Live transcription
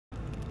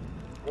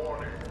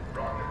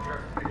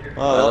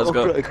Oh, let's that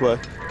go. was pretty quick.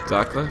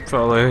 Exactly.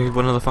 Probably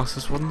one of the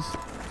fastest ones.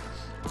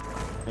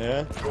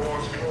 Yeah.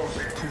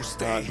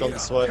 Right, gone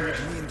this way.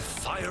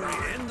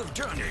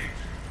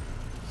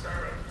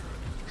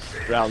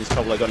 Round's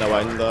probably gonna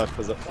end though,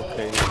 because it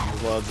fucking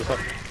there's loads of it.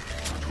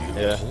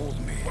 Yeah.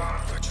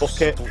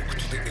 Fuck it.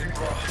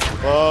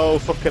 Oh,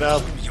 fucking hell.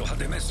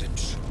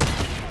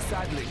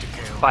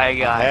 Fire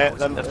guy. I hate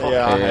them.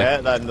 Yeah, I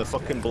hate them. They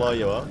fucking blow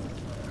you up.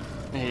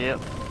 Yep.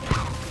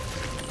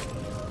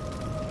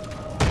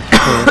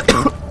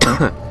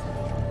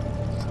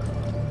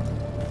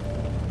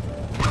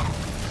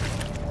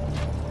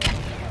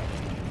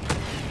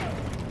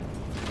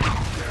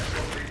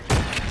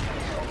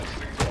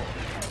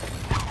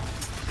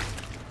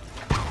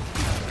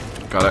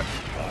 Got it.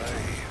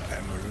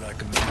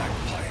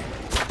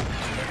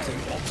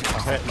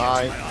 I hit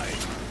mine.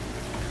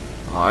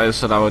 Oh, I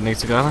said I would need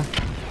to go then.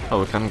 Oh,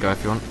 we can go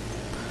if you want.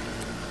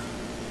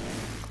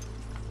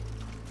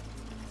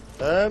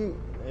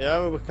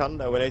 Yeah, we can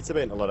do. We need to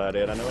be in the lot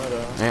area anyway,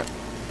 though. Yep.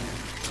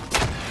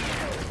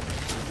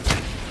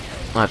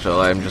 Actually,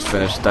 let him just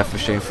finish the death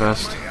machine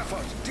first.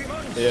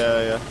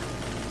 Yeah, yeah.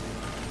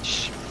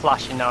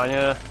 Flashing down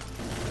here.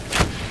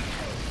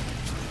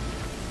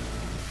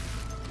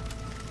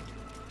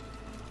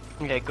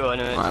 Okay, go on.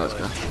 Alright, let's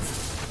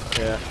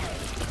go. Yeah.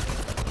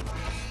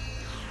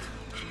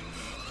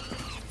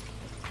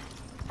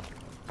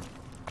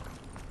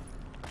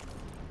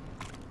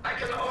 I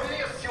can only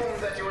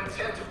assume that you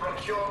intend to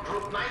procure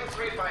Group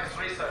 935's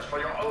research for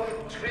your own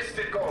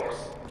twisted goals.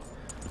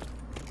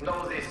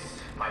 Know this,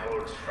 my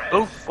old friend.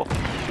 Oh, fuck.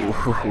 I will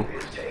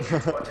take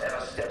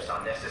whatever steps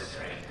are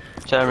necessary.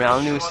 Turn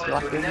around, you so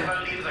that you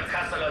never leave the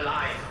castle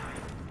alive.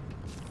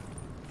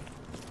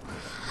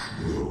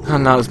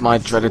 And now it's my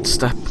dreaded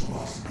step.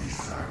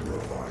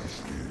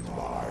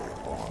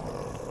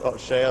 Got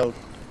shield.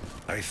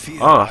 I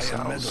feel Oh, I that am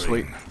sounds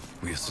sweet. meddling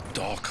with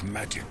dark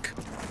magic.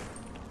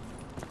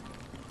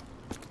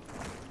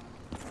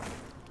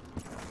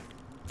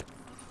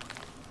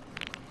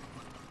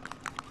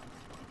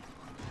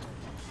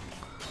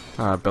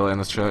 I built it in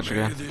this church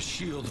again. May the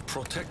shield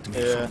protect me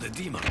Yeah. from the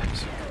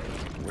demons.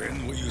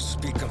 When will you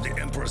speak of the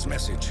Emperor's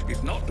message?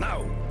 If not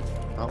now.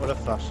 That would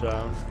have flashed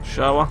round.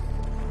 Shower.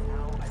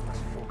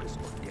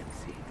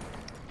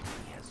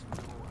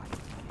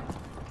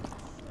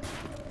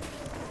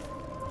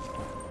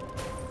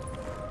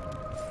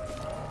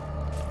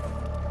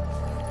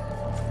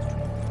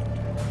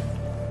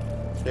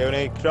 Do you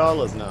need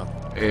crawlers now?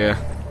 Yeah.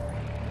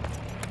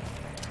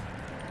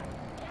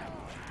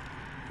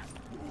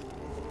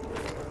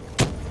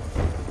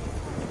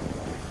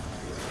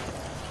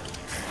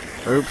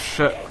 Oops,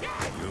 shit.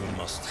 You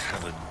must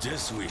have a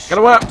death wish. Get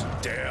away! to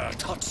dare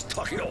touch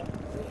Takio.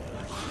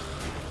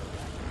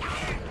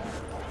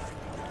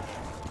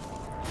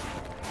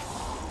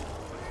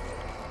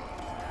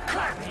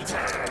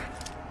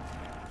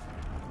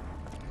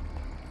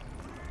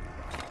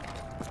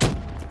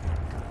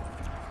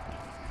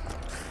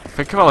 I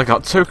think I've only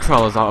got 2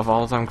 crawlers out of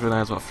all the damn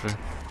grenades went through.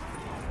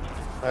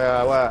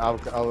 Yeah, well,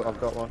 I've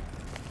got one.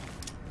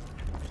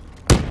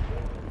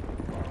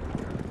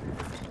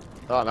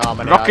 Oh no,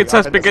 man. Rocket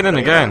test beginning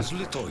again. There's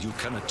little you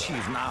can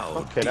achieve now.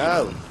 Fucking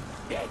hell.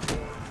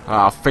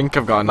 Oh, I think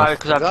I've got No, enough.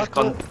 because I've just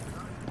gone.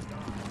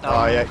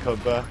 Oh yeah, it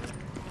could be.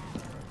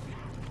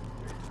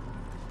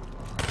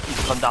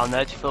 Gone down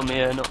there to fill me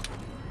in up.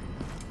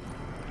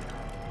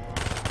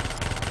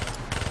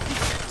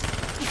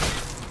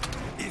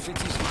 If it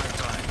is my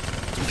time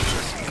to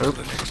press into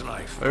the next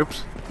life.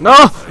 Oops. No!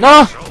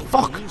 No!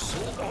 Fuck! So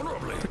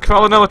honorably. The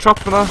crawler nearly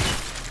chopped me there.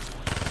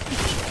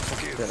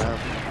 Forgive. Fucking hell. I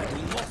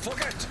will not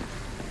forget.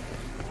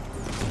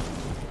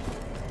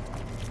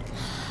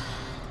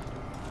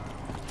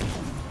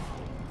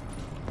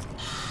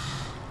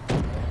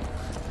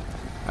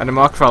 Any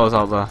more crawlers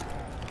out there?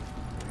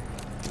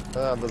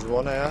 There's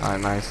one here. Alright,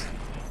 nice.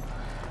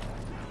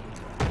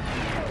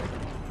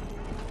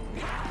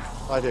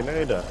 I do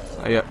need it.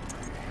 Yep.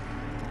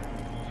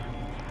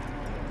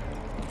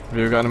 Have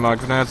you got any more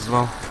grenades as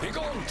well? Be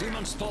gone,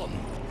 demon spawn.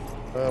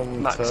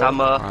 Max Two.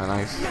 ammo. Alright,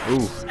 nice.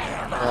 Ooh.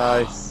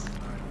 Nice.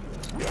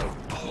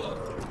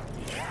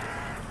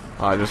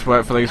 Alright, just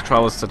wait for these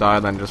crawlers to die,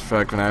 then just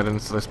throw a grenade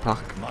into this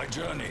pack. My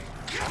journey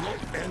cannot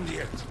end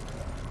yet.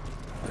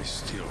 I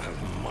still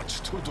have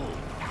much to do.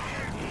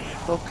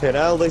 Fucking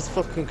hell, these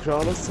fucking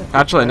crawlers.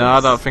 Actually, no,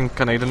 I don't think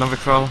I need another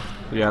crawler.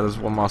 Yeah, there's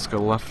one more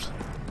skull left.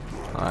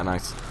 Alright,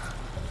 nice.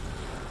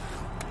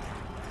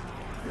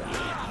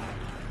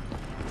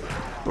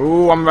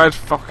 Ooh, I'm red.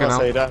 Fucking Oh, so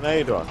hell. you don't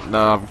need one?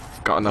 No,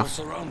 I've got I'm enough.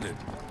 surrounded.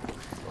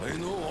 I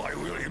know I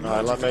will emerge.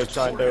 Alright, let me victorious.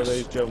 try and do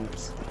these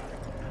jumps.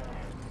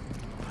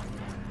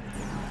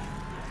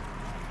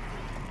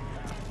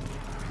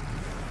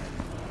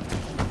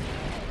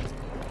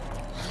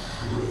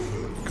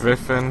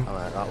 Griffin,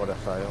 Alright, that would have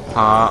failed.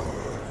 heart,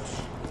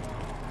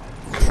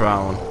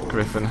 crown.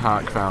 Griffin,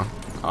 heart, crown.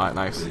 Alright,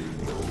 nice.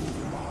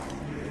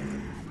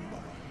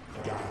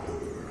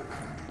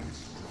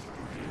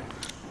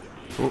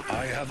 Ooh.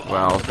 I have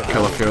Well, honored the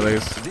kill a few of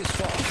Lord these. this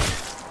far.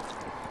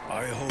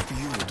 I hope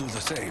you will do the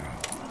same.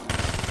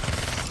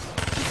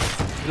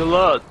 The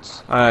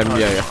loads.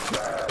 Yeah.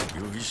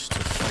 You wish to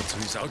fight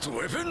without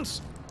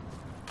weapons?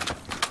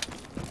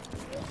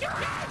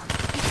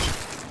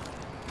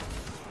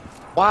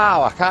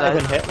 Wow, I can't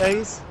even hit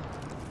these.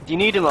 Do you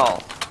need them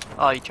all?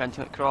 Oh, you're trying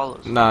to make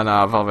crawlers? No,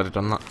 I've already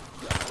done that.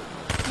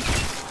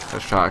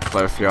 Just try to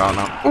clear a few out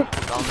now. Ooh.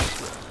 Down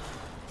this way.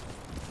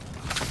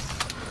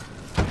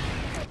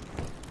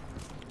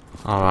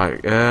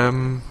 Alright,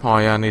 oh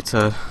yeah, I need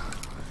to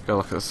go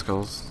look at the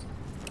skulls.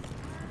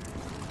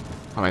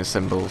 I mean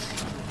symbols.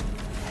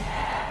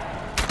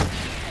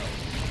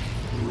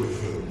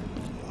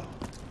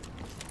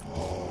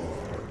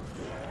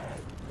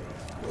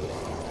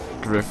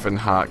 Griffin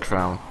Heart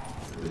Crown.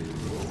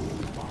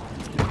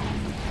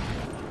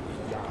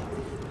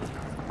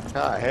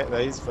 Can't hit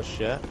these for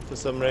shit for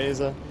some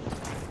reason.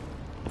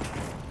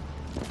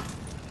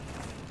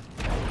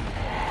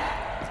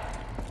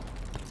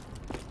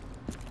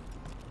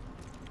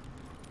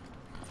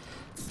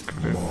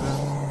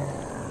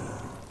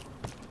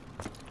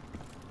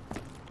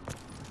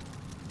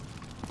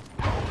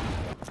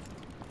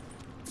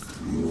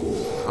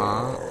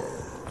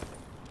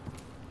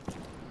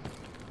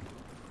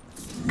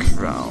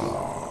 Crown.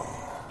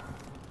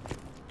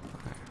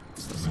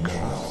 So that's a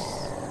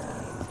cross.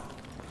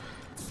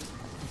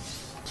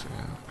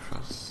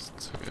 Cross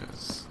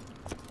tears.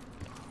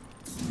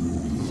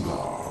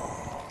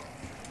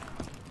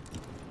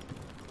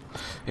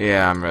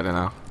 Yeah, I'm ready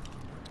now.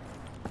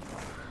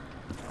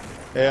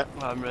 Yeah.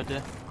 I'm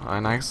ready.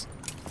 Alright, nice.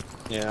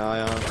 Yeah, I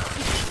am.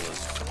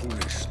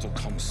 Foolish to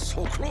come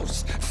so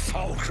close,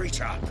 foul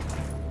creature.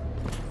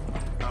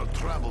 Our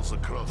travels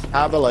across.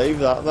 Can't believe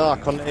that though. I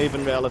couldn't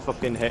even really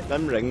fucking hit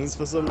them rings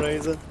for some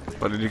reason.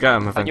 But did you get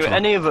them Have you eventually? hit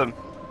any of them?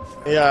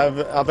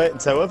 Yeah, I've hit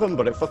 2 of them,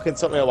 but it fucking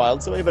took me a while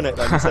to even hit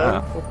them.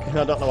 So fucking,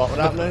 I don't know what was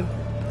happening.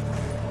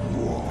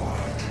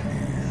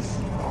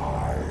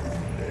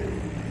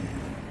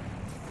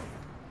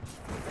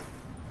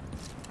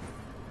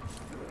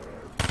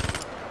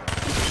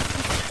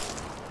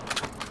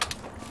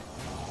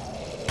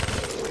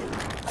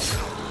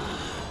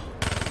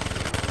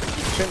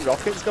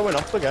 Rockets going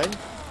off again.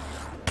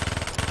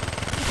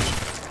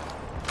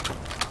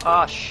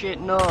 Ah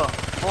shit, no.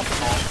 Fuck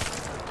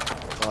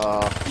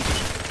off.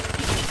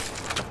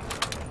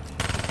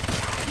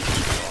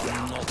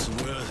 I'm not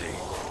worthy.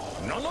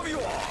 None of you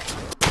are.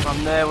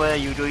 I'm there where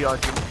you do your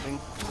jumping.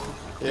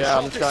 Yeah,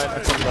 I'm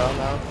trying to come down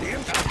now. The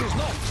impact is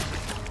not.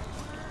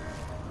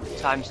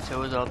 Times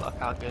 2 as well, but I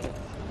can't get it.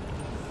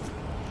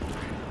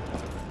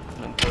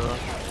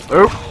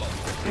 Oh!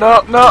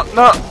 No!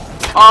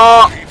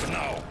 Oh! Even now.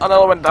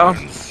 Another went down.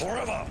 And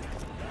forever.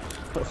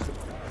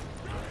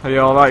 Are you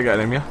alright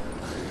getting him, yeah?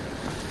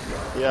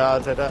 Yeah, I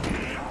did it.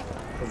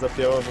 There's a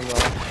few of them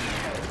there.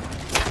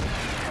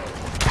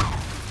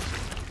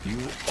 You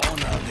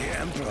honor the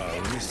Emperor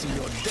with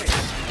your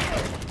death.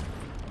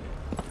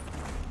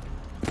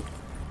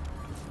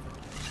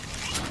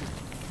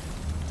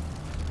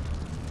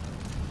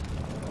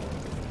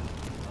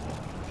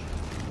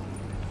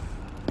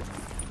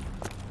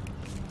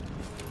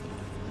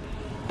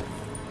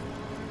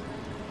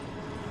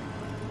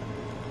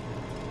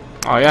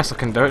 Oh yes, I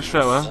can do it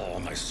straight away. For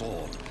my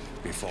sword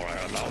before I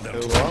allow them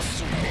Do to what?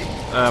 consume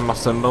me. My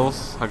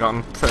symbols, I got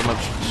them pretty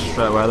much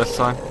straight away this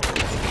time.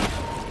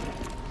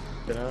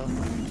 You know?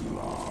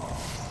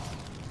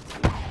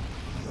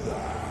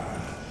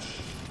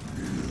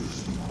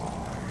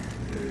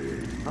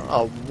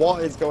 Oh,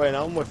 what is going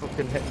on with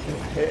fucking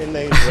hitting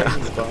these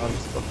rings, but I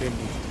just fucking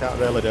can't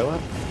really do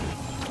it.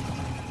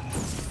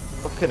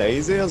 Fucking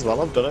easy as well,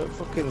 I've done it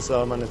fucking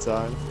so many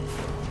times.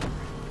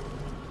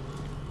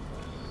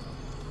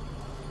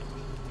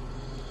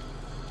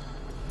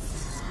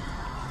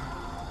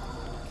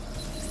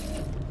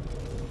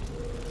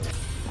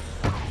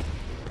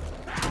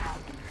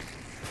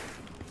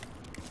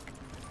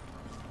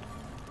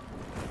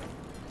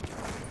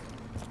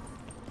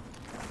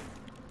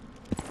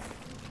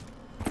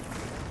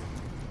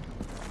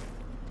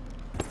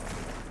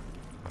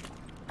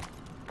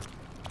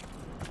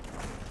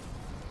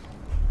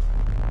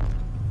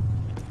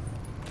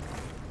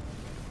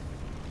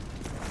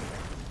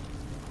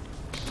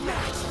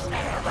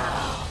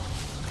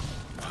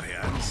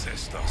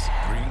 Ancestors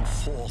bring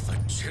forth a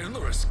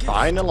generous gift.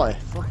 Finally!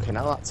 Fucking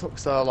hell, that took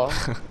so long.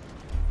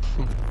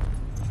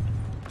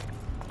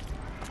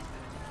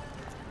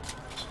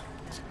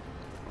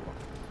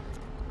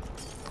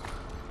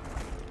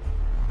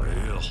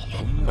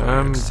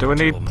 Do we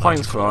need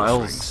points for our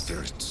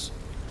L's?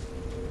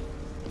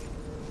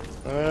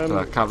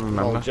 I can't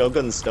remember. All jug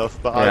and stuff,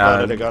 but Yeah, I've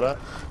already got it.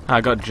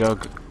 I got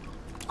jug.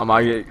 I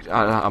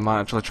might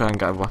actually try and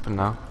get a weapon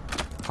now.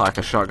 Like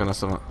a shotgun or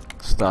something.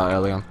 Start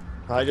early on.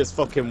 I just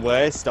fucking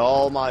waste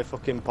all my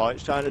fucking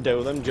points trying to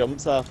do them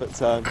jumps half at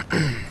time.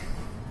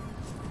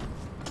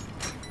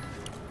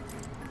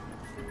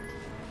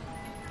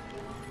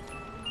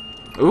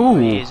 Ooh!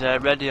 He's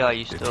ready, are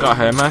you still? Got a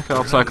haymaker,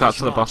 I'll take that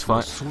to the boss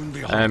fight.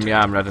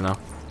 Yeah, I'm ready now.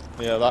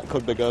 Yeah, that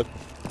could be good.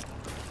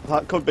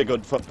 That could be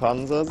good for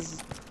panzers.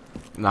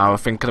 Now we're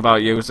thinking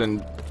about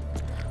using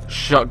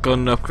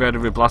shotgun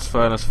upgraded with blast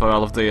furnace for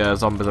all of the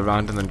zombies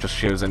around, and then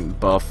just using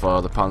both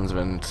for the Panzer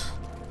and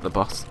the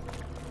boss.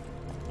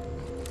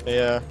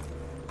 Yeah.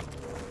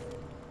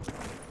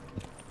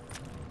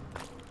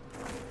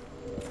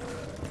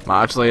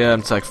 Might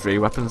actually take 3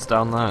 weapons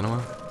down there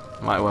anyway.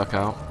 Might work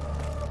out.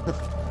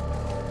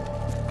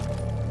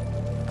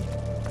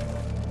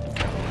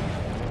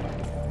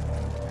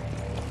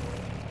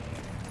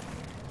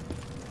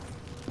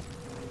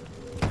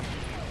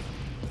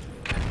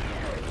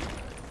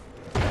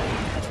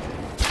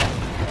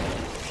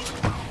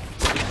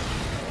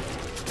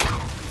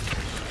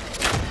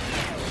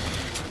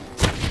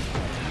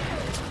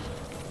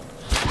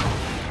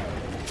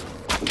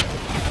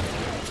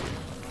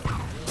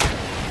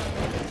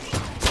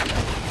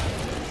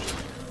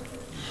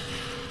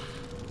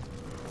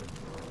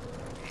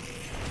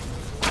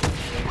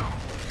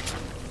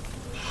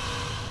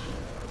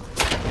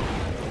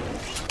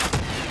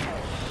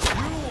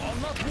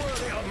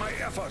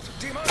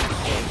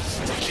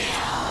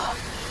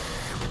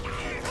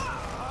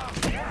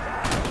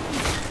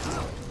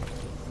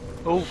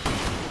 Oh.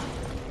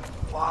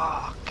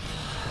 Fuck.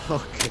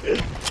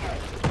 Okay.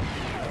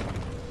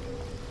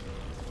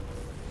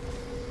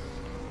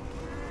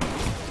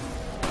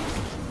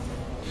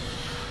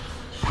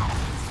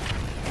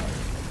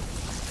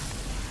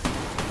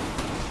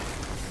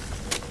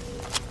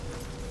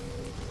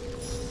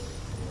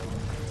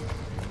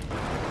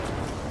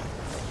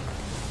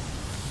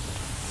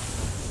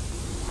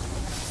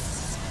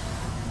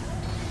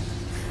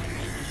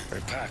 A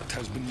pact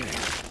has been made.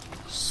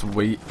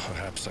 Sweet.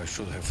 Perhaps I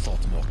should have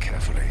thought more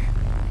carefully.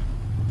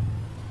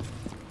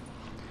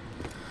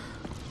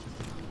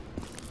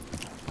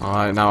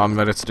 Alright, now I'm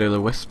ready to do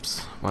the wisps,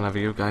 whenever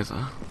you guys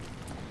are.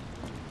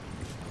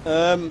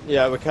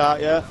 Yeah, we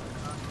can't yet.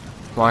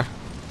 Why?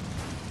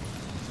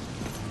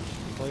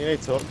 Well, you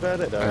need to upgrade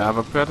it, don't I you? have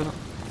upgraded it.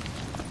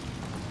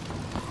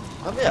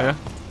 Have you?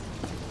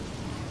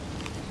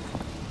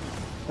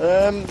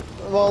 Yeah.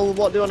 Well,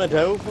 what do you want to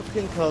do?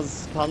 Fucking,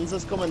 cause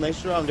Panzer's coming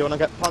this round. Do you want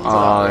to get Panzer Oh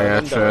out yeah,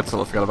 there? true, I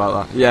totally forgot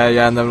about that. Yeah,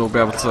 yeah, and then we'll be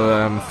able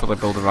to fully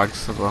build the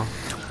rags as well.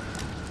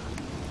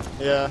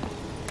 Yeah.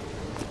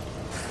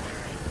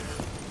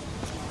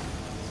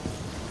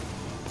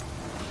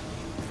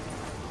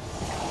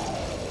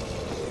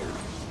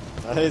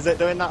 Is it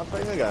doing that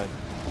thing again?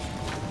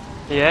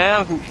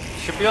 Yeah,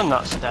 should be on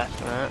that step,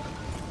 right?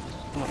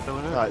 I'm not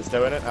doing it. Right, it's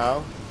doing it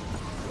now.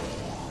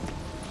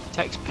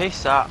 Takes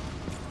piss that.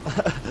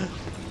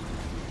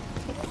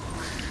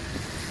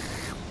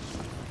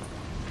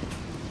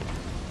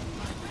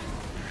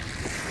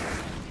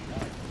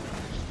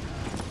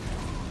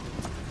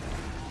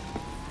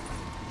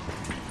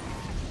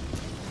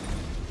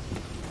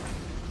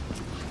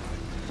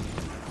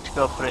 Just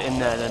go put it in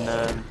there,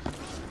 then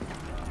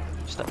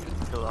step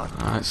do that.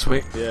 Alright,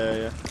 sweet. Yeah,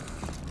 yeah.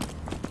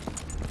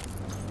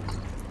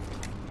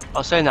 I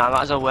was saying that, I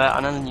might as well wait,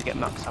 and then you get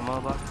max ammo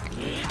back.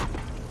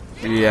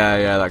 Yeah,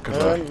 yeah, that could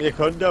work. You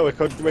could do. We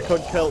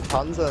could kill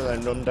Panzer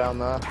and then run down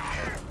there.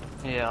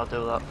 Yeah, I'll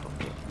do that.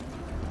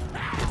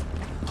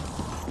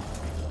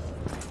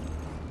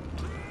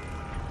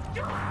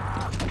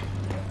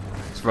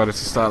 It's ready to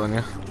start then,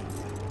 yeah?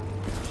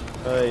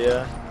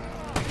 Yeah.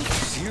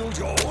 Sealed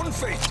your own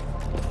fate.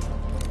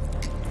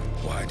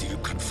 Why do you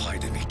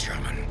confide in me,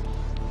 German?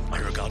 I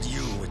regard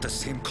you with the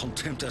same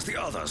contempt as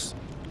the others.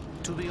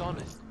 To be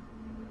honest,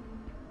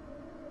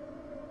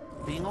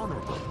 being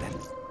honorable, then,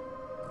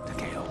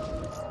 Takeo.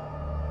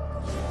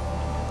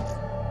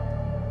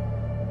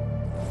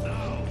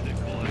 Now,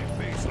 Nikolai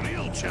face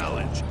real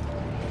challenge.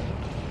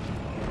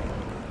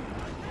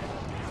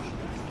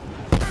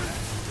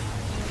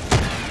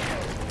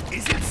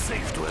 Is it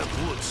safe to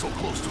have wood so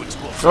close to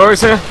explosive? Oh,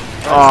 he's here!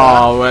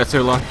 Oh, way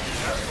too long.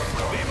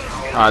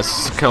 Ah,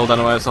 it's killed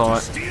anyway, it's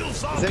alright. Is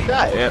it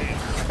dead? Yep,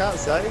 I can't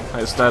say.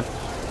 it's dead.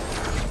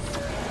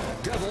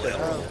 Devil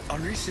Arrow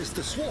unleashes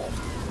the swarm.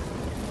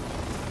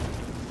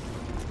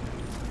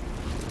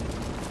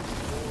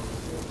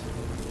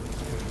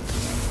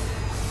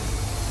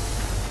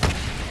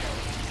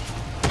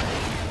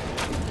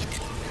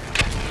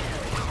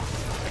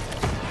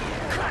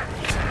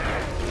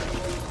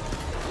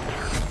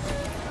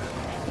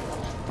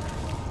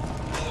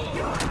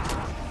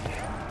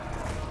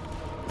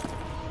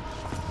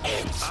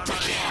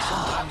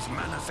 Sometimes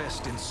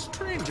manifest in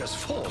strangest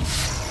forms.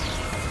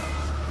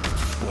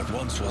 What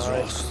once was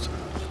lost,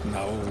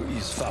 now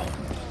is found.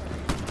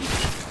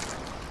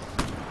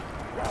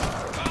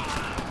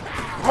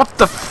 What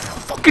the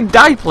fucking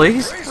die,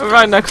 please?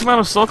 Right next man,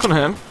 I'm stuck on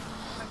him.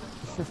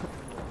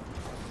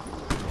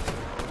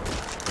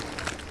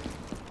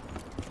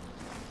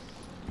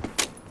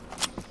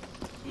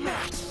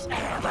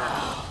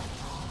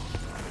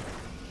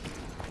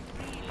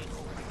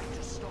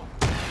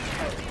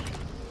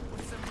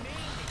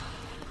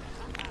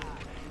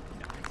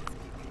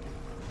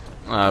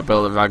 I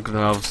built the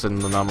Ragnarovs in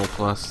the normal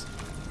place.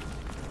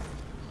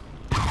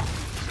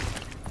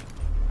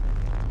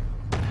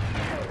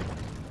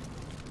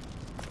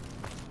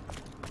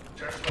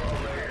 Just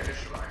already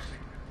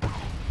initializing.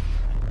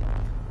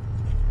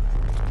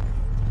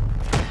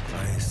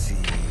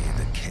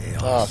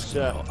 trust shit.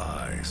 your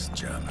eyes,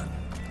 German.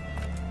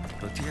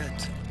 But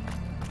yet,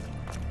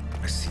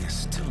 I see a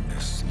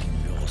stillness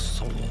in your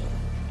soul.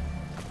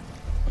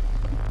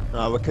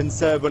 No, we're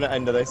concerned when it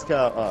end of this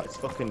car. Oh, it's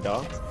fucking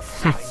dark.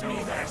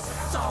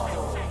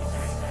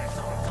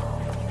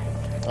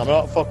 I'm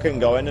not fucking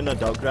going in a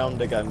dog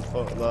round again,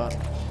 fuck that.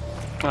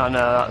 Oh no,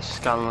 that's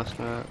scandalous,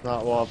 mate.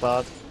 That was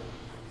bad.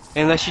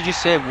 Unless you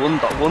just say one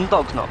dog. One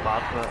dog's not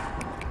bad, but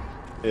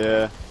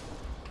Yeah.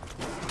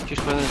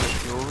 just when there's a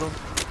fuel run.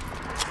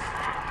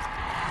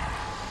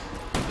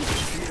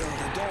 Fear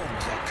the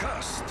dogs are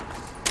cursed.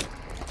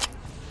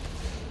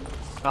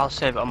 I'll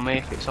save it on me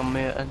if it's on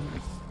me at end.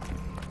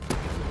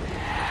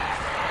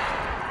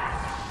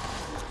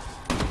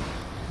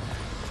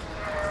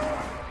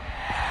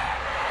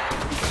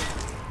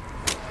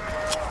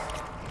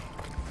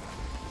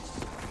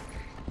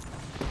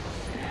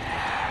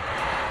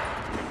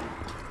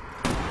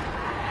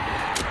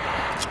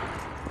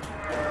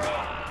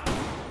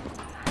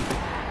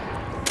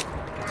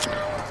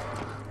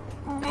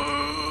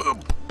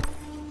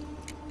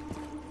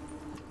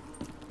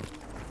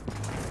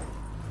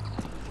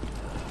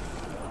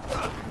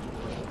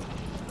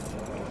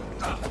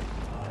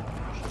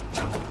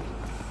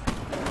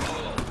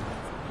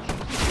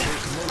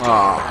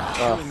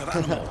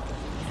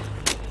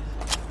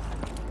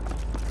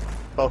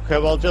 Okay,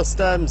 well just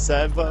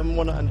save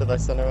one at end of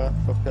this anyway,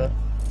 fuck it.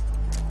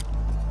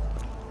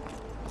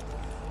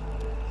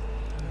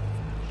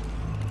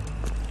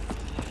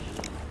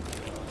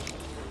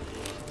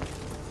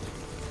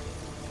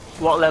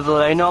 What level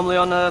are they normally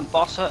on a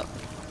boss at?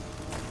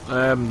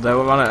 They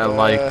were on it at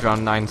like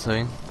around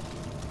 19.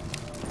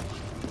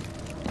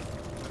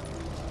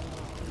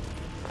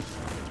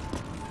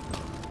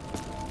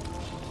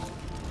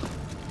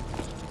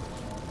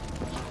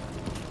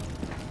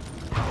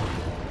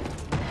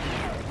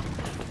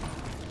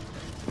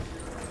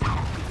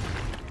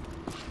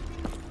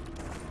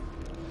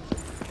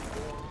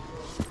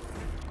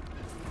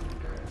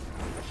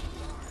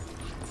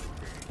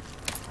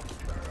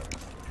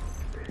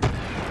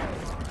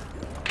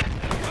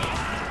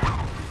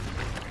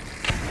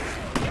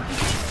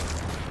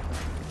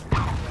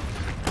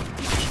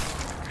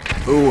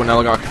 Ooh, an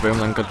oligarch boom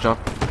then, good job.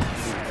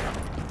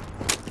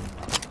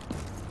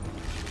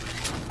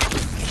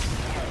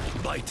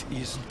 Bite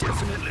is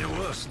definitely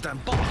worse than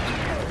bark.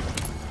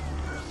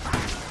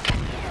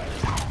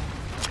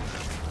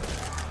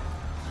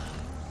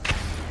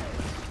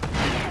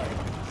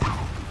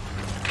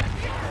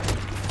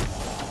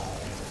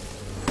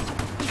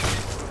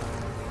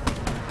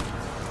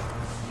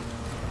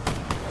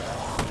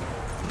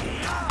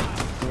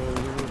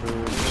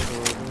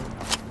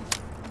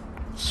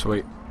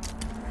 Sweet.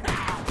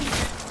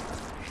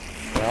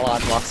 Well,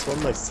 I'd last one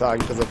this time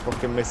because I'm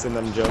fucking missing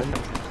them jump.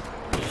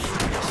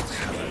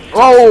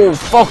 Oh,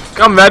 fuck!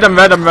 I'm red, I'm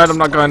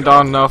not going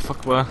down, no,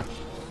 fuck where. I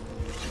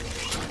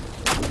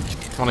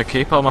want to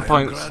keep all my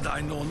points. I'm glad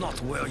I know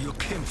not where you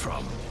came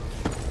from.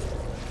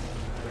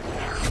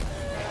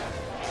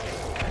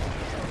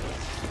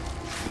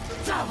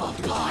 Do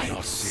I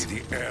not see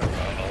the error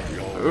of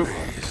your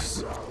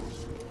ways?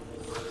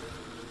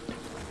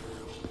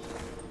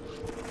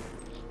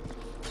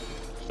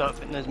 Don't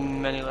think there's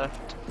many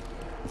left.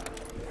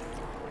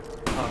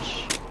 Oh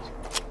shit.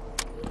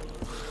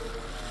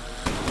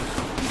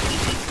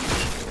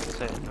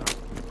 Say it now.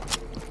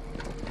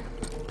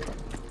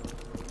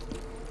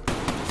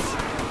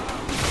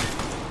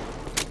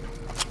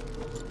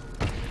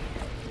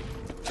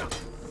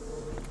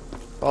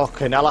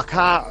 Fucking hell, I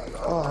can't.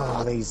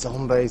 Oh, these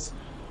zombies.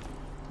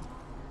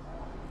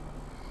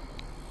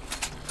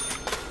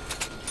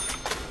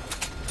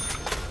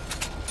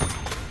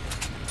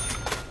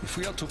 If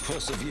we are to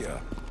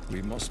persevere,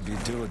 we must be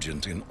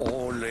diligent in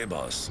all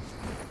labors.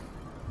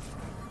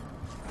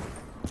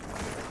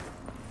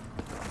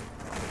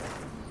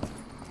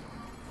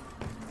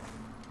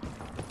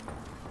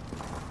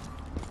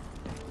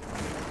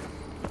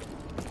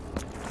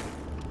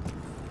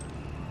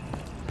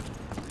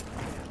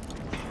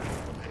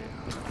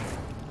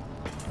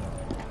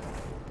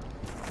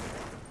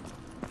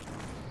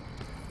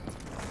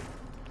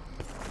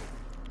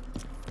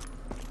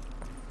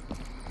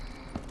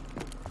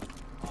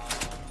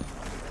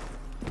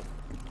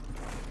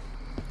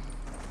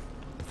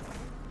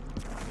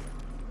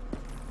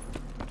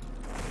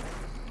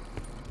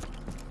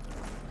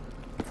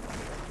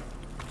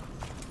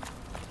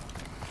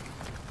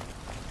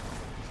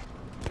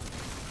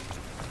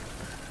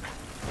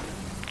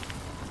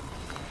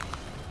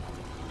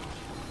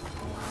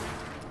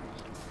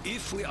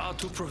 If we are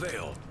to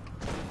prevail,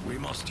 we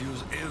must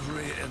use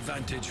every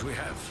advantage we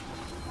have.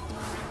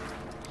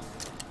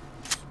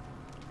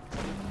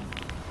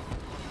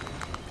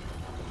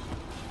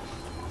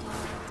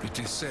 It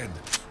is said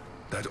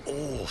that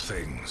all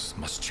things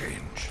must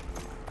change.